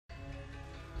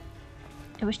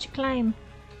I wish to climb.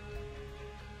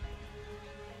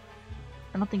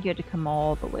 I don't think you had to come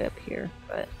all the way up here,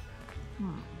 but...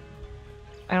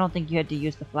 I don't think you had to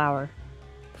use the flower.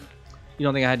 You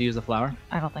don't think I had to use the flower?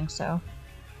 I don't think so.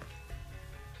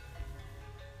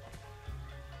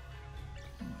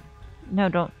 No,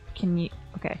 don't. Can you...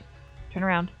 Okay. Turn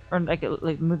around. Or, like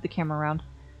move the camera around.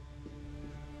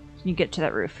 Can you get to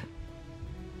that roof?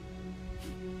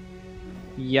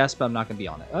 Yes, but I'm not going to be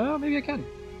on it. Oh, maybe I can.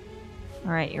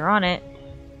 Alright, you're on it.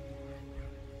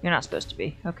 You're not supposed to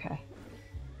be. Okay.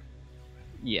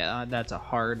 Yeah, that's a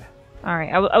hard...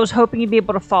 Alright, I was hoping you'd be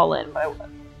able to fall in, but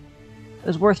it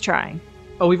was worth trying.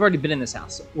 Oh, we've already been in this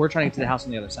house. We're trying to get to the house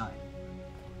on the other side.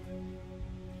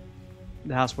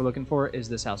 The house we're looking for is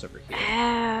this house over here.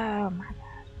 Oh, my bad.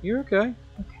 You're okay.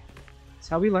 Okay. That's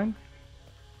how we learn.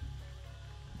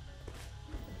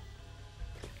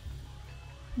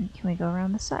 Can we go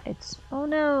around the sides? Oh,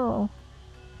 no.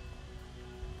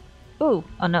 Ooh.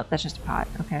 Oh, no, that's just a pot.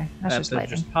 Okay. That's just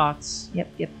lighting. Just pots. Yep.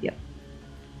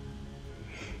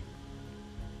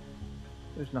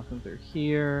 There's nothing through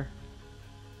here.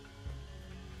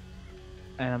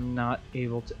 And I'm not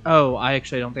able to... Oh, I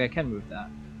don't think I can move that.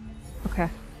 Okay.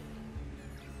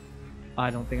 I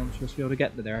don't think I'm supposed to be able to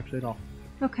get to there actually at all.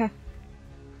 Okay.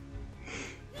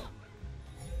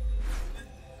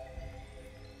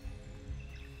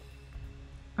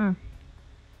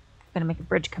 Gonna make a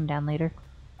bridge come down later.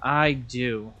 I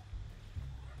do.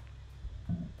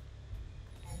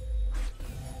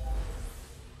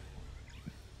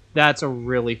 That's a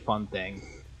really fun thing.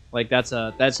 Like that's.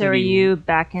 So are you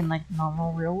back in like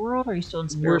normal real world, or are you still in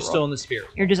spirit We're world? still in the spirit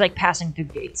world. You're just like passing through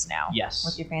gates now. Yes.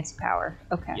 With your fancy power.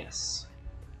 Okay. Yes.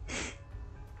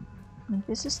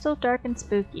 This is still dark and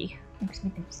spooky. Makes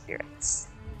me think of spirits.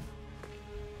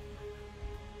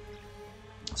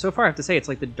 So far, I have to say it's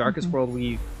like the darkest world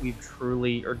we've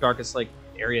truly, or darkest like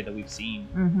area that we've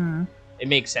seen. It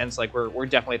makes sense. Like we're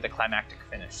definitely at the climactic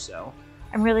finish. So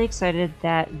I'm really excited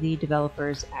that the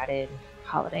developers added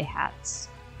holiday hats.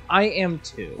 I am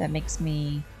too. That makes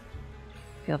me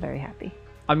feel very happy.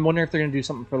 I'm wondering if they're gonna do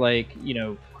something for like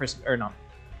Christmas or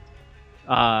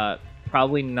not.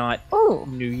 Probably not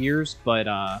New Year's,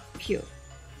 but Pew.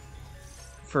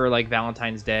 For like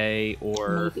Valentine's Day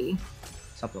or Maybe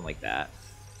something like that.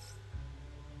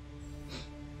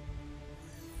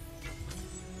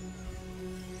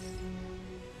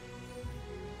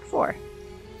 Four.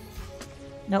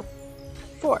 Nope.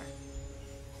 4.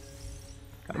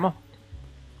 Got them all.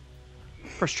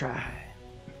 First try.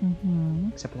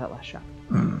 Except for that last shot.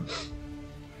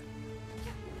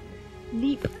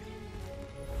 Leap.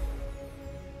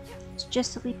 It's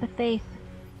just a leap of faith.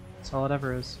 That's all it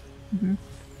ever is.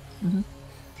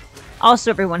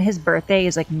 Also, everyone, his birthday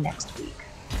is like next week.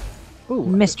 Ooh.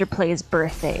 Mr. Play's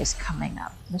birthday is coming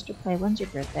up. Mr. Play, when's your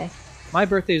birthday? My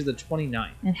birthday is the 29th.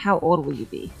 And how old will you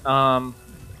be?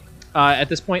 At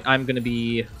this point, I'm going to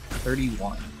be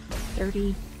 31.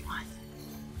 31.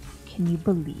 Can you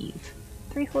believe?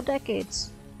 3 whole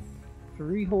decades.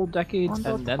 3 whole decades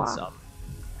and then some.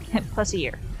 Plus a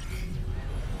year.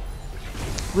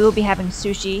 We will be having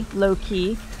sushi,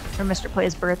 low-key, for Mr.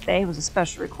 Play's birthday. It was a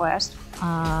special request.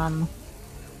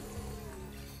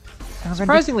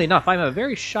 Surprisingly enough, I'm a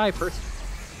very shy person.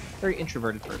 Very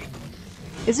introverted person.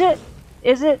 Is it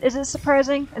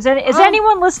surprising? Is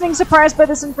anyone listening surprised by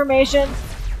this information?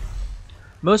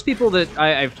 Most people that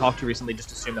I've talked to recently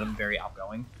just assume that I'm very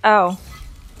outgoing. Oh.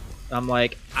 I'm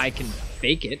like, I can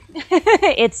fake it.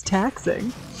 It's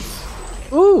taxing.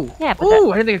 Ooh! Yeah, but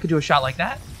ooh! I didn't think I could do a shot like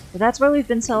that. But that's why we've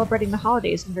been celebrating the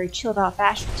holidays in a very chilled out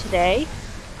fashion today.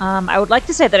 I would like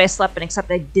to say that I slept in, except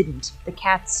I didn't. The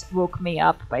cats woke me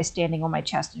up by standing on my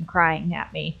chest and crying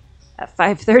at me at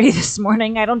 5:30 this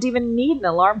morning. I don't even need an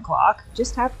alarm clock.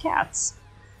 Just have cats.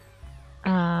 But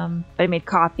I made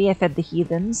coffee. I fed the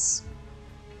heathens.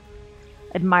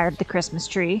 Admired the Christmas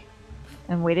tree.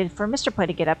 And waited for Mr. Play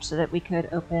to get up so that we could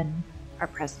open our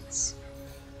presents.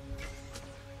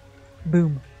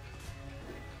 Boom.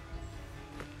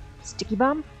 Sticky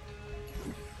bomb?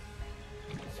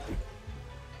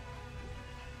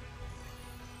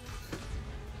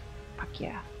 Fuck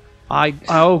yeah.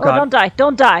 Oh god. Oh, don't die.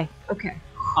 Don't die. Okay.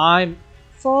 I'm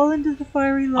Fall into the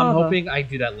fiery lava. I'm hoping I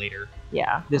do that later.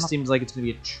 Yeah. This seems like it's going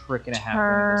to be a trick and a half.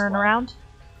 Turn around.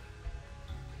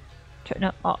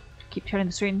 No, oh, keep turning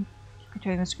the screen. Keep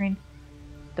turning the screen.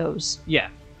 Those. Yeah.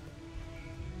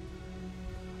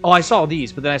 Oh, I saw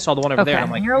these, but then I saw the one over there, and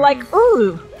I'm like... And you're like,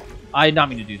 ooh! I did not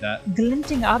mean to do that.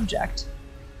 Glinting object.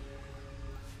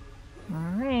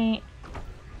 Alright.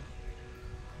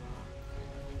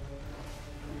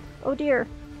 Oh dear.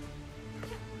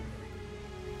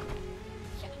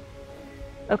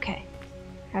 Okay.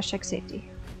 Hashtag safety.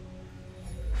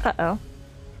 Uh-oh.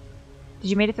 Did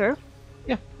you make it through?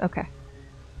 Yeah. Okay.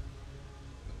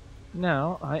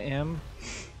 Now I am.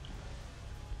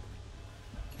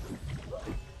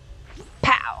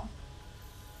 Pow!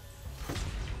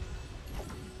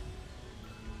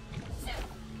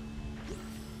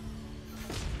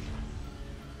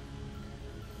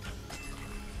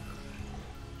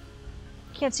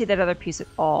 Can't see that other piece at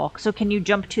all. So can you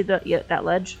jump to that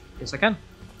ledge? Yes, I can.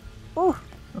 Ooh,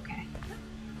 okay.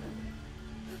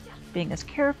 Being as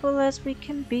careful as we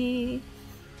can be.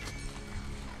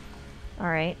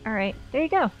 Alright, alright. There you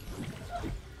go.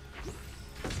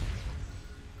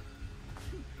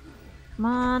 Come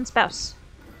on, spouse.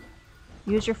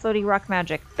 Use your floaty rock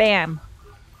magic. Bam!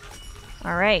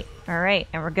 Alright, alright.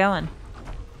 And we're going.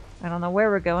 I don't know where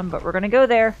we're going, but we're gonna go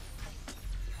there.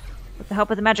 With the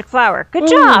help of the magic flower. Good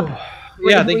job!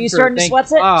 Yeah, were you starting to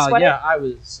sweat it? Oh, Sweat yeah, it? I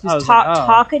was. Just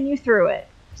talking you through it.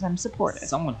 Because I'm supportive.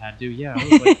 Someone had to, yeah. I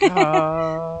was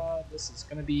like, this is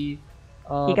gonna be.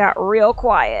 He got real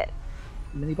quiet.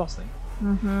 Mini boss thing.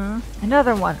 Mm-hmm.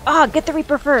 Another one. Ah, get the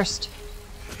Reaper first.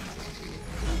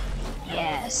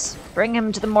 Yes. Bring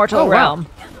him to the mortal realm.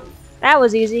 Wow. That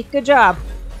was easy. Good job.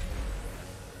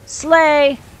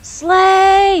 Slay!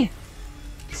 Slay!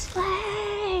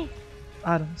 Slay!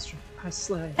 I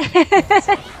slay.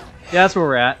 Yeah, that's where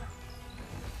we're at.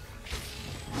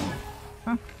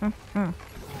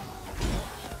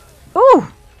 Ooh!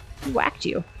 He whacked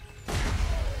you.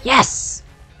 Yes!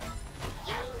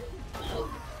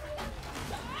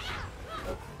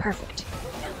 Perfect.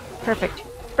 Perfect.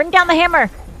 Bring down the hammer!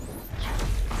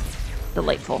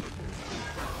 Delightful.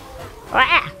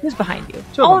 Ah! Who's behind you?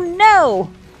 Oh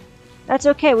no! That's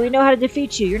okay, we know how to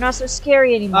defeat you. You're not so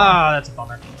scary anymore. Ah, that's a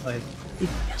bummer. Like,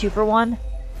 2 for 1.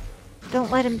 Don't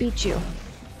let him beat you.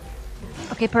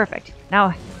 Okay, perfect. Now,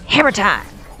 hammer time!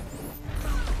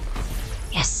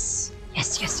 Yes!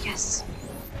 Yes, yes, yes.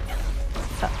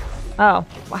 Oh.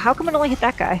 Well, how come it only hit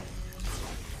that guy?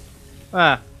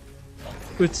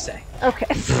 Good to say. Okay.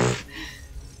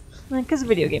 Because of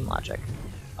video game logic.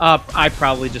 I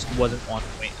probably just wasn't on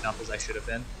point enough as I should have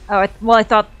been. Oh, well, I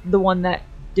thought the one that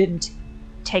didn't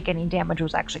take any damage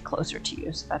was actually closer to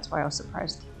you, so that's why I was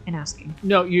surprised in asking.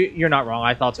 No, you're not wrong.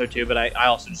 I thought so too, but I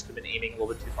also just could have been aiming a little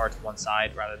bit too far to one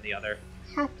side rather than the other.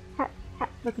 Hat.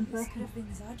 Looking for a hat.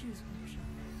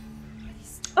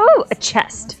 Oh, a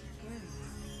chest.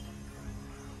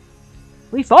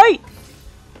 We fight!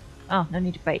 Oh, no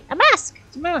need to fight. A mask!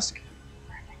 It's a mask.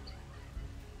 Perfect.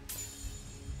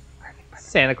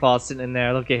 Santa Claus sitting in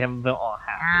there. Look at him, all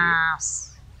happy.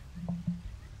 Yes.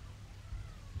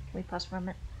 Can we pause for a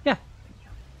minute? Yeah.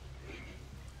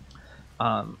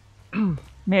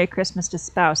 Merry Christmas to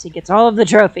spouse. He gets all of the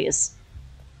trophies.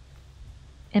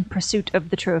 In pursuit of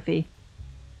the trophy.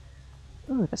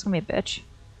 Ooh, that's gonna be a bitch.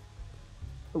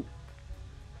 Ooh.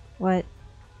 What?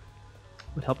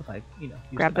 Would help if I, use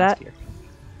grab the mask that. Here.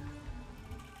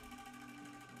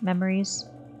 Memories.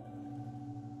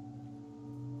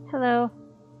 Hello.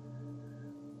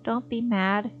 Don't be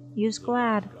mad. Use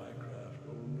glad.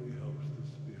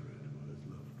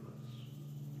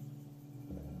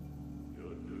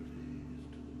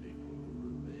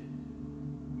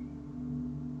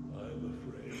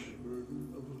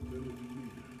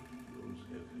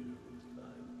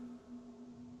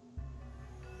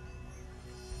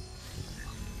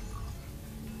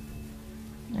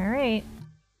 All right.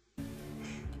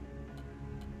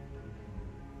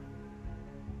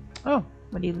 Oh.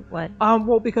 What?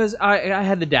 Well, because I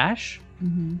had the dash,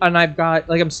 and I've got,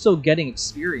 I'm still getting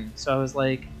experience, so I was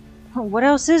like... Oh, what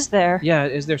else is there? Yeah,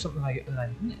 is there something that I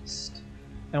missed?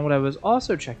 And what I was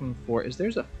also checking for is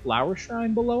there's a flower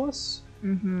shrine below us.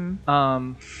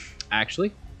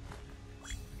 Actually.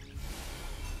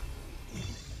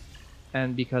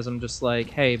 And because I'm just like,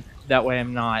 hey, that way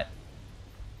I'm not...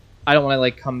 I don't want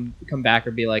to come back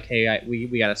or be like, hey,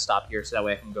 we gotta stop here, so that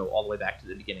way I can go all the way back to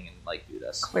the beginning and do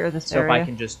this. Clear this area. area. So if I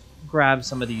can just grab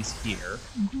some of these here.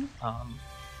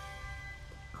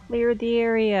 Clear the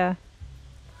area.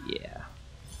 Yeah.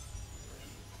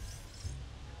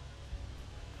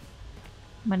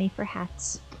 Money for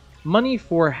hats. Money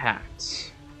for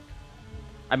hats.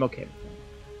 I'm okay with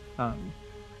that.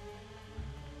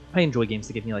 I enjoy games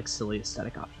that give me silly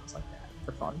aesthetic options like that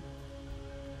for fun.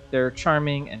 They're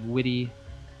charming and witty,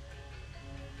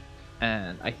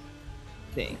 and I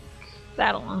think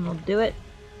that alone will do it.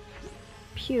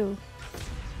 Pew.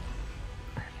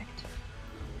 Perfect.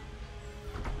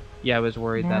 Yeah, I was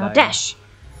worried now that dash.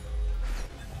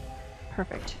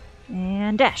 Perfect.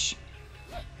 And dash.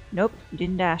 Nope, you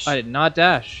didn't dash. I did not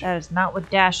dash. That is not what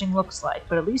dashing looks like,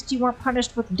 but at least you weren't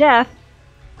punished with death.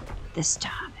 this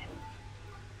time.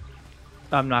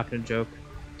 I'm not gonna joke.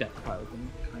 Death probably been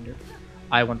kinder.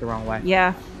 I went the wrong way.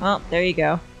 Yeah, well, there you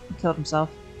go. He killed himself.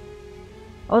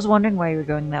 I was wondering why you were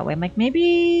going that way. I'm like,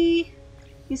 maybe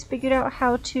he's figured out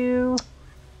how to...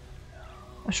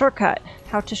 a shortcut.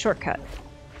 How to shortcut.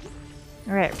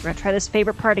 Alright, we're gonna try this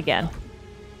favorite part again.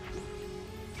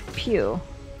 Pew.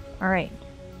 Alright.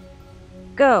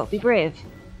 Go! Be brave!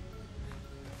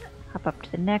 Hop up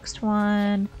to the next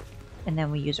one. And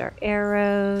then we use our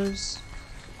arrows.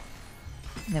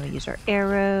 And then we use our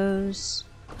arrows.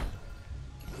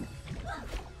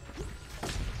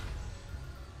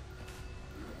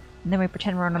 And then we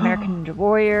pretend we're an American Ninja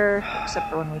Warrior, except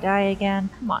for when we die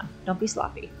again. Come on, don't be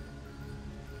sloppy.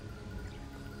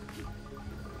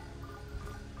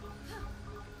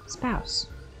 Spouse.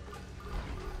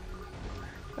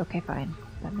 Okay, fine.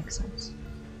 That makes sense.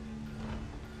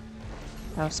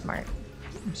 That was smart.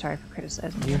 I'm sorry for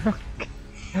criticizing you.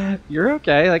 You're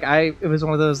okay. Like, it was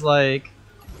one of those, like...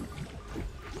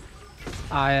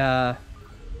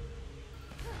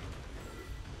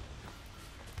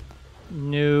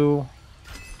 knew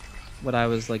what I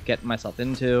was, like, getting myself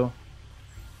into.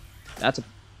 That's a...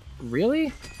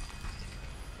 Really?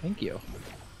 Thank you.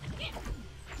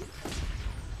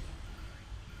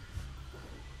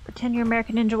 Pretend you're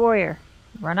American Ninja Warrior.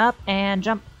 Run up and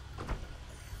jump.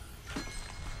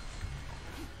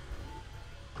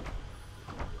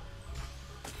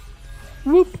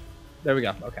 Whoop. There we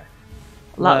go. Okay.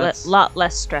 Lot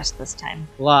less stress this time.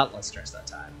 A lot less stress that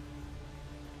time.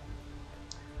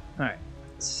 Alright.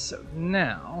 So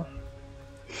now...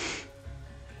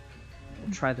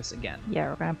 we'll try this again. Yeah,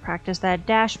 we're gonna practice that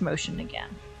dash motion again.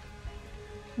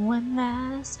 One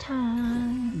last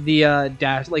time. The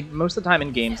dash, like, most of the time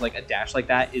in games, like, a dash like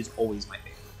that is always my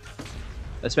favorite.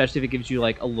 Especially if it gives you,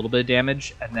 like, a little bit of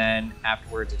damage, and then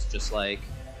afterwards it's just, like...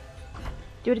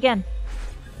 Do it again.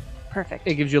 Perfect.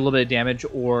 It gives you a little bit of damage,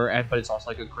 but it's also,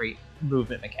 like, a great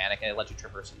movement mechanic, and it lets you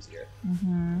traverse easier.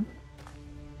 Mm-hmm.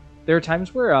 There are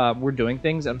times where we're doing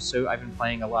things, I've been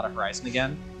playing a lot of Horizon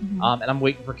again, and I'm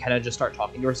waiting for Kenna to just start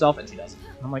talking to herself, and she doesn't.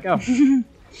 And I'm like, oh.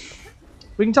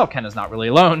 We can tell Kenna's not really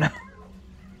alone.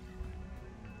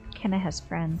 Kenna has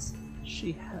friends.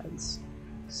 She has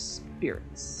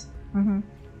spirits. Mm-hmm.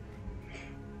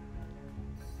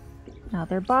 Now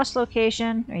their boss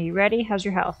location. Are you ready? How's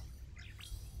your health?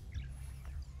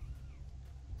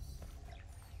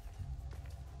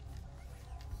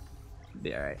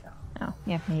 Be alright. Oh,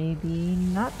 yeah, maybe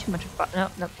not too much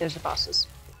of nope, there's the bosses.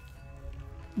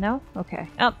 No? Okay.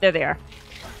 Oh, there they are.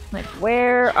 Like,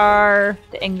 where are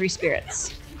the angry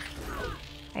spirits?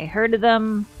 I heard of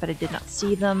them, but I did not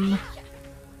see them.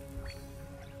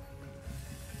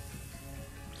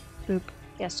 Boop.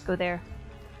 Yes, go there.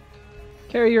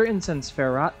 Carry your incense,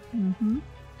 fair rot. Mm-hmm.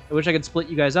 I wish I could split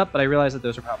you guys up, but I realized that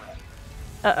those are powerful.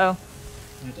 Uh-oh.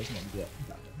 It doesn't want to do it.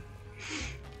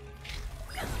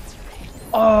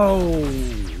 Oh!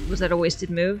 Was that a wasted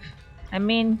move? I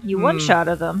mean, you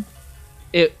one-shotted them.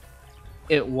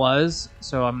 It was,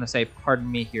 so I'm gonna say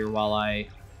pardon me here while I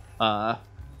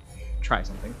try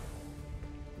something.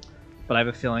 But I have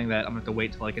a feeling that I'm gonna have to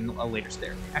wait till like a later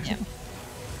stair. Actually.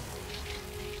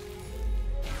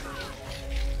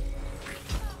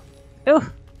 Yeah. Oh.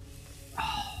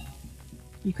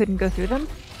 You couldn't go through them?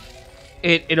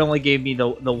 It only gave me the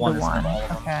one. The one.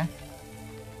 Okay.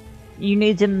 You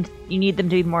need them to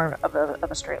be more of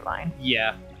a straight line.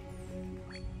 Yeah.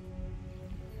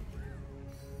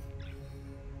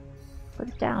 Put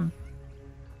it down.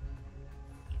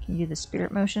 Can you do the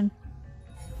spirit motion?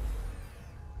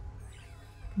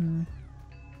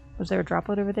 Was there a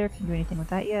droplet over there? Can you do anything with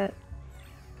that yet?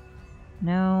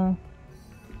 No.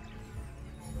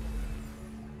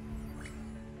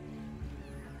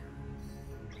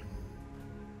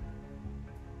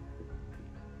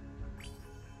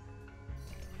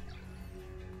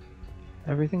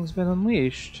 Everything's been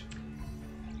unleashed.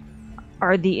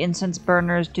 Are the incense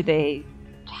burners, do they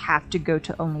have to go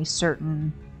to only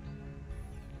certain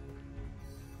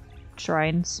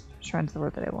shrines? Shrine's the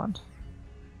word that I want.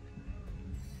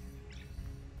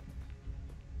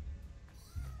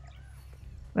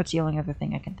 That's the only other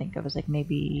thing I can think of, is like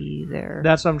maybe they're...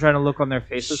 That's what I'm trying to look on their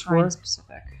faces shrine for.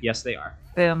 specific. Yes, they are.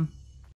 Boom.